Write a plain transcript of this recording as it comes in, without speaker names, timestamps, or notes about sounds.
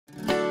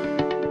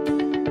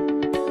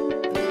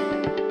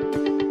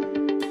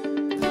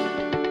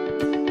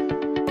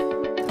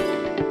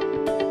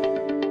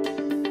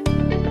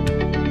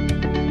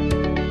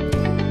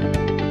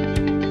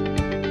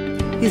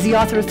He's the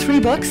author of 3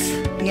 books,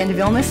 The End of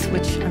Illness,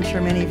 which I'm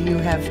sure many of you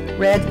have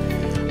read,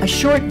 A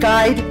Short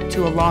Guide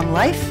to a Long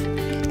Life,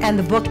 and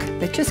the book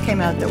that just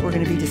came out that we're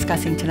going to be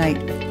discussing tonight,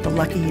 The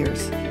Lucky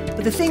Years.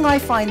 But the thing I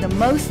find the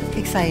most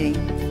exciting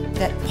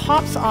that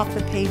pops off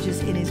the pages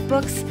in his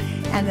books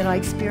and that I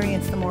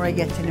experience the more I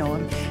get to know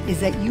him is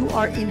that you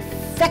are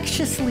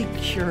infectiously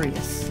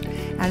curious.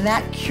 And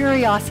that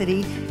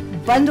curiosity,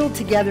 bundled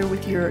together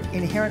with your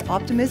inherent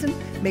optimism,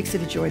 makes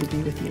it a joy to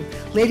be with you.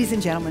 Ladies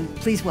and gentlemen,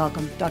 please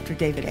welcome Dr.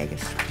 David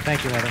Agus.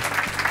 Thank you, Heather.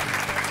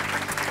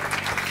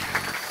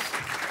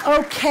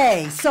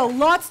 Okay, so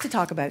lots to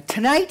talk about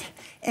tonight,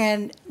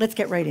 and let's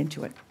get right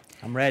into it.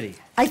 I'm ready.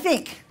 I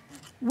think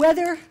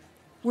whether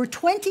we're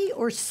 20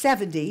 or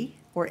 70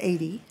 or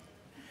 80,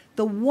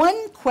 the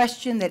one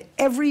question that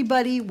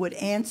everybody would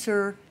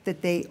answer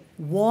that they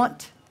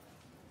want,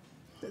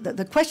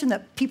 the question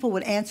that people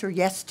would answer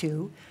yes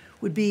to,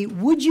 would be,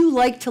 would you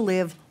like to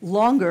live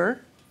longer,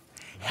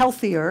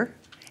 healthier,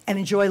 and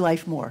enjoy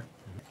life more?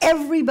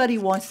 Everybody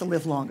wants to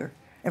live longer.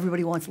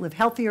 Everybody wants to live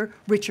healthier,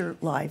 richer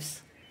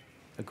lives.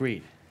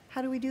 Agreed.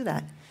 How do we do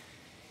that?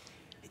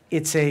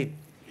 It's you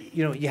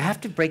have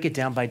to break it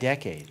down by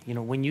decade.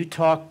 When you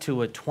talk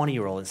to a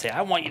 20-year-old and say,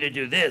 I want you to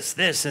do this,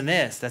 this, and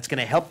this, that's going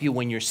to help you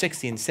when you're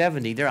 60 and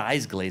 70, their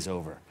eyes glaze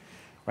over,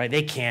 right?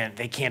 They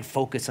can't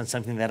focus on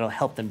something that'll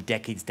help them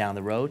decades down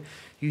the road.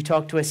 You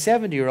talk to a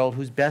 70-year-old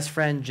whose best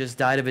friend just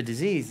died of a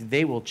disease,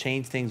 they will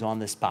change things on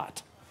the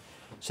spot.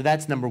 So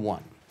that's number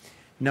one.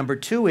 Number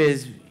two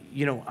is,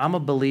 I'm a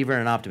believer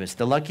and an optimist.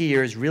 The Lucky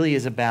Years really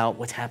is about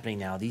what's happening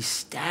now, these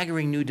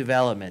staggering new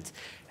developments.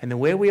 And the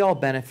way we all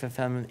benefit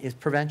from them is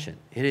prevention.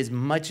 It is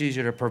much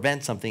easier to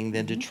prevent something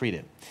than to treat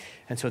it.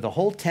 And so the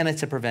whole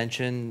tenets of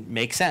prevention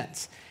make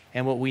sense.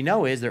 And what we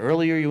know is the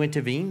earlier you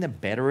intervene, the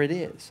better it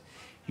is.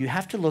 You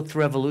have to look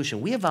through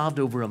evolution. We evolved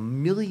over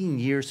 1 million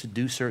years to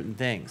do certain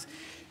things.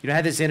 I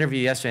had this interview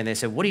yesterday, and they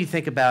said, what do you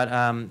think about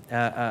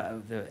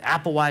the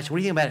Apple Watch? What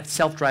do you think about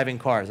self-driving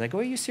cars? I go,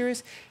 are you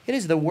serious? It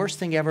is the worst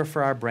thing ever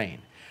for our brain.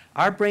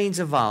 Our brains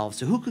evolved,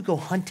 so who could go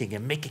hunting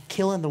and make a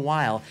kill in the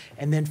wild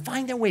and then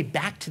find their way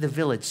back to the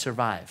village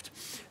survived?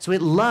 So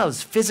it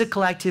loves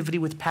physical activity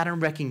with pattern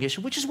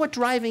recognition, which is what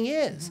driving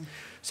is.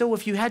 So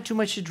if you had too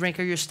much to drink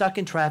or you're stuck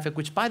in traffic,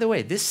 which, by the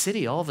way, this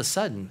city, all of a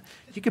sudden,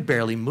 you could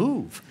barely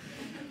move.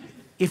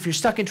 If you're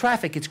stuck in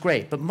traffic, it's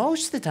great. But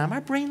most of the time,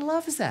 our brain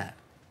loves that.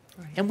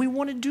 Right. And we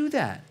want to do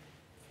that.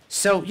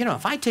 So,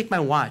 if I take my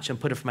watch and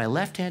put it from my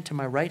left hand to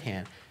my right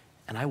hand,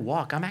 and I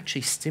walk, I'm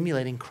actually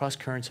stimulating cross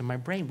currents in my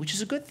brain, which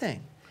is a good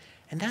thing.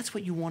 And that's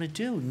what you want to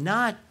do,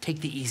 not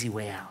take the easy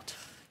way out.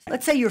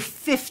 Let's say you're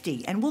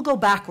 50, and we'll go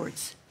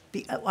backwards.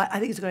 I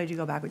think it's a good idea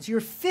to go backwards.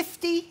 You're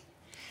 50,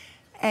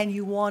 and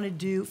you want to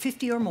do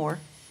 50 or more,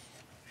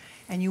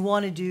 and you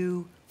want to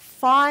do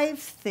 5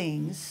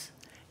 things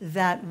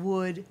that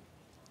would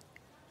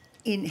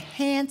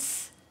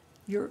enhance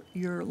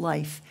your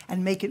life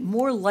and make it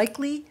more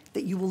likely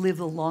that you will live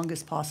the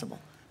longest possible.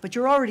 But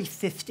you're already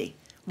 50.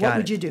 What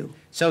would you do?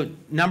 So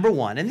number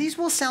one, and these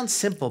will sound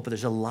simple, but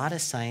there's a lot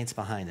of science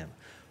behind them.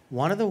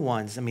 One of the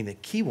ones, the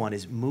key one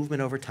is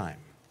movement over time.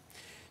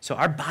 So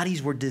our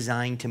bodies were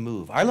designed to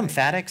move. Our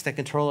lymphatics that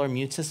control our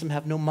immune system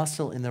have no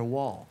muscle in their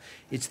wall.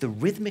 It's the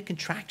rhythmic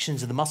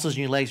contractions of the muscles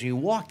in your legs when you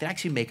walk that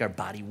actually make our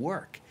body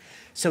work.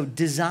 So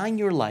design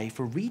your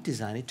life or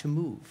redesign it to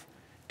move.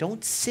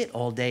 Don't sit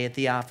all day at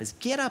the office.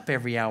 Get up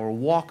every hour,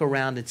 walk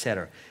around,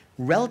 etc.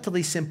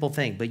 Relatively simple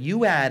thing, but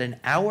you add an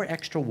hour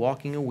extra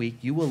walking a week,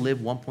 you will live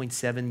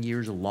 1.7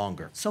 years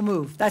longer. So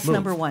move. That's move.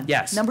 Number one.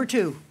 Yes. Number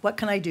two, what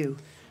can I do?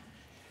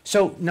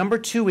 So number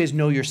two is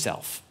know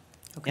yourself.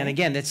 Okay. And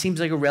again, that seems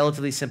like a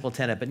relatively simple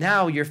tenet, but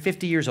now you're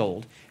 50 years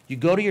old, you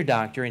go to your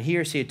doctor, and he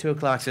or she at 2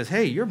 o'clock says,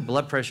 hey, your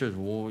blood pressure is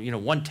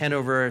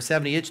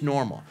 110/70, it's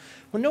normal.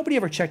 Well, nobody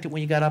ever checked it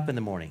when you got up in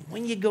the morning,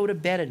 when you go to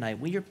bed at night,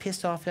 when you're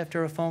pissed off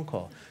after a phone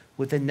call.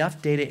 With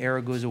enough data,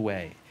 error goes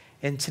away.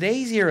 In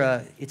today's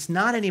era, it's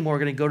not anymore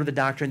going to go to the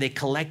doctor and they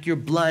collect your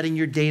blood and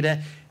your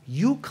data.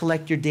 You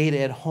collect your data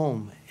at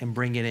home and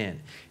bring it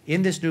in.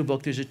 In this new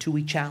book, there's a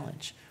 2-week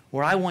challenge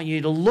where I want you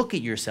to look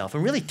at yourself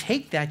and really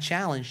take that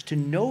challenge to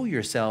know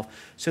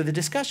yourself so the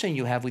discussion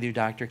you have with your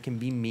doctor can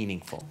be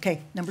meaningful.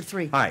 Okay, number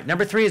 3. All right,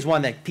 number 3 is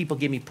one that people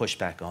give me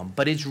pushback on,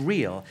 but it's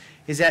real,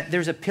 is that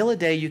there's a pill a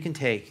day you can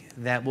take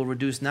that will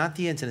reduce not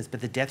the incidence, but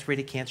the death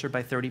rate of cancer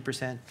by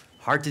 30%,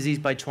 heart disease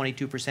by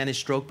 22%, and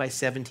stroke by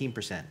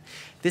 17%.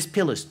 This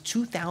pill is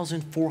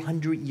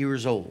 2,400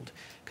 years old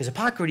because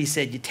Hippocrates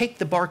said you take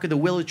the bark of the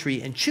willow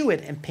tree and chew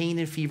it and pain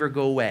and fever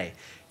go away.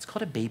 It's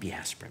called a baby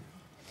aspirin.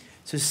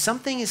 So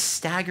something as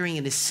staggering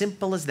and as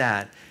simple as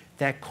that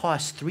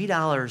costs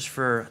 $3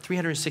 for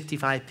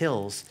 365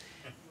 pills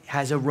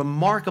has a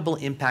remarkable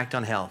impact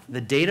on health. The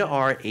data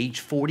are age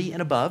 40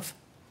 and above.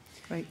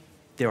 Right.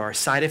 There are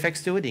side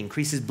effects to it. It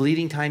increases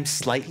bleeding time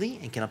slightly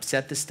and can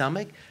upset the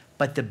stomach,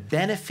 but the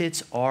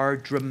benefits are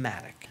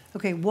dramatic.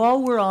 Okay,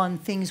 while we're on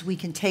things we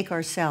can take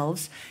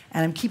ourselves,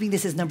 and I'm keeping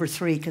this as number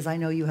 3 because I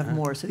know you have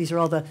more, so these are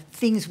all the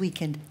things we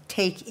can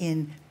take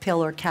in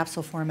pill or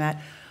capsule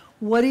format.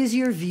 What is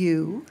your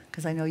view,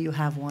 because I know you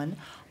have one,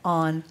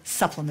 on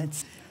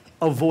supplements.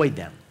 Avoid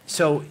them.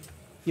 So,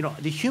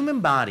 the human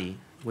body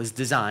was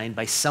designed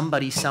by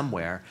somebody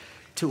somewhere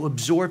to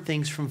absorb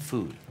things from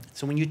food.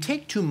 So when you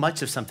take too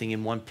much of something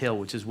in one pill,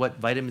 which is what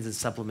vitamins and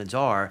supplements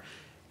are,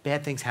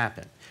 bad things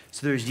happen.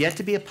 So there's yet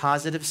to be a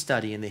positive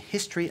study in the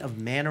history of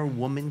man or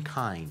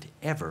womankind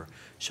ever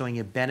showing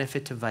a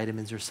benefit to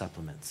vitamins or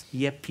supplements.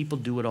 Yet people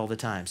do it all the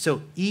time.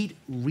 So eat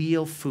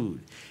real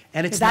food.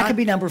 And it's that could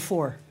be number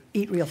 4.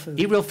 Eat real food.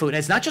 Eat real food. And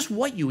it's not just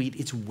what you eat,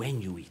 it's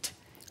when you eat.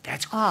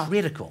 That's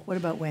critical. What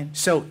about when?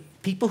 So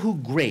people who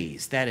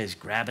graze, that is,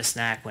 grab a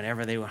snack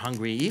whenever they were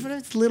hungry, even if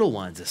it's little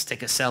ones, a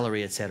stick of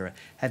celery, etc.,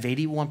 have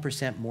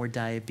 81% more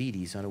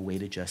diabetes on a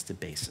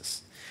weight-adjusted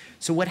basis.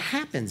 So what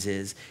happens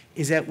is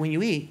that when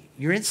you eat,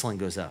 your insulin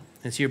goes up.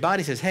 And so your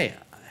body says, hey,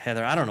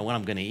 Heather, I don't know what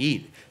I'm going to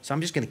eat, so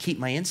I'm just going to keep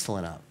my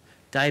insulin up.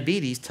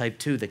 Diabetes, type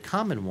 2, the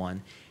common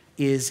one,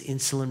 is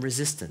insulin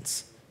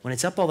resistance. When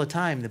it's up all the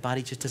time, the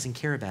body just doesn't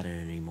care about it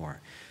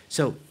anymore.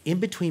 So in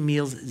between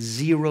meals,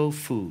 0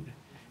 food.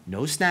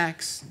 No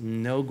snacks,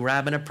 no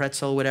grabbing a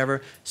pretzel,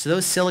 whatever. So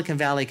those Silicon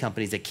Valley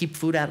companies that keep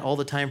food out all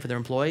the time for their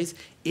employees,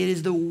 it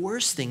is the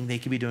worst thing they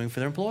could be doing for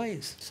their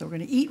employees. So we're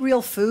going to eat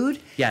real food.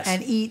 Yes.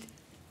 And eat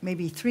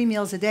maybe 3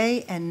 meals a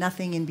day and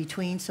nothing in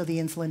between so the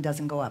insulin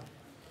doesn't go up.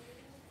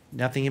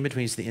 Nothing in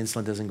between so the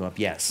insulin doesn't go up,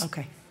 yes.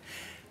 Okay.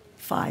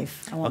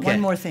 5. I want one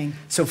more thing.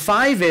 So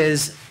 5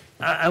 is,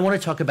 I want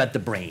to talk about the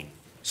brain.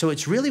 So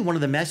it's really one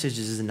of the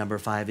messages in number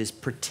 5 is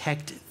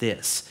protect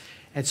this.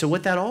 And so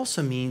what that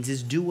also means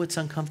is do what's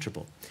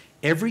uncomfortable.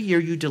 Every year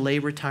you delay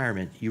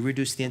retirement, you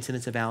reduce the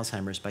incidence of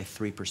Alzheimer's by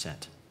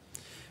 3%.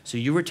 So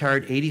you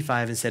retired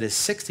 85 instead of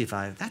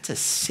 65, that's a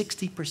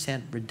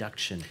 60%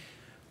 reduction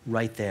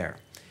right there.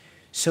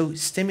 So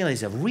stimulate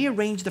yourself.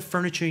 Rearrange the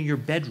furniture in your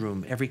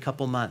bedroom every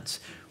couple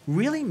months.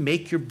 Really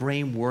make your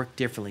brain work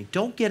differently.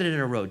 Don't get it in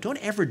a row. Don't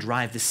ever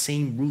drive the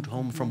same route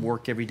home from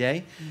work every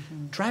day.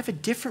 Drive a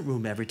different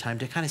route every time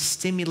to kind of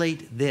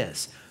stimulate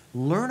this.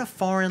 Learn a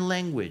foreign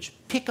language.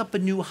 Pick up a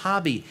new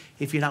hobby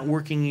if you're not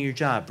working in your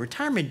job.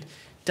 Retirement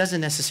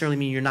doesn't necessarily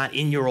mean you're not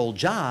in your old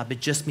job.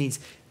 It just means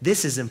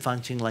this isn't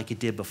functioning like it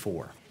did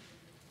before.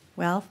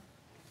 Well,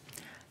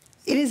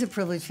 it is a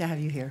privilege to have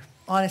you here.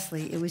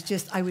 Honestly, it was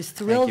just, I was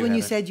thrilled when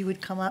you said you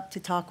would come up to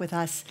talk with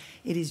us.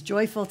 It is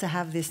joyful to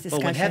have this discussion.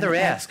 Well, when Heather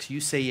asks, you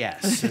say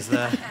yes. Is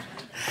the...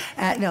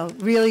 No,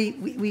 really,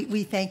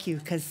 we thank you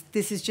because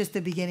this is just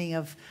the beginning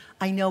of,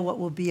 I know, what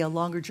will be a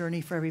longer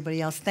journey for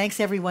everybody else. Thanks,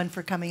 everyone,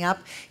 for coming up.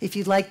 If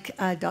you'd like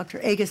Dr.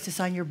 Agus to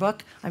sign your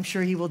book, I'm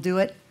sure he will do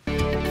it. Be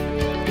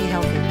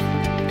healthy.